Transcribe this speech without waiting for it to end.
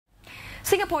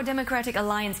Singapore Democratic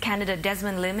Alliance candidate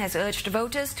Desmond Lim has urged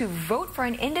voters to vote for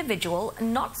an individual,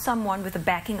 not someone with the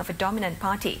backing of a dominant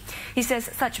party. He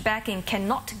says such backing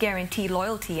cannot guarantee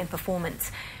loyalty and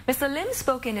performance. Mr. Lim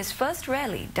spoke in his first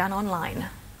rally done online.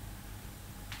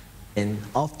 End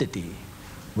of the day,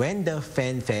 when the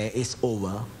fanfare is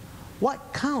over,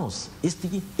 what counts is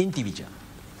the individual.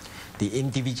 The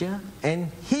individual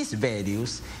and his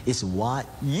values is what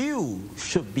you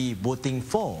should be voting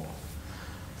for.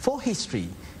 For history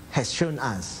has shown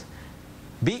us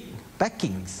big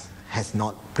backings has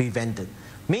not prevented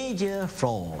major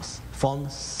flaws from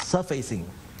surfacing.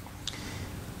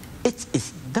 It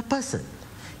is the person,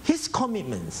 his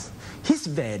commitments, his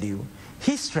value,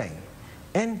 his strength,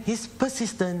 and his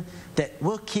persistence that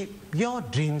will keep your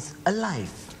dreams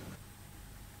alive.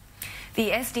 The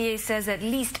SDA says at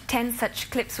least 10 such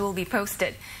clips will be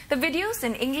posted. The videos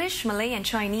in English, Malay and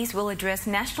Chinese will address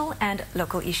national and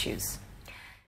local issues.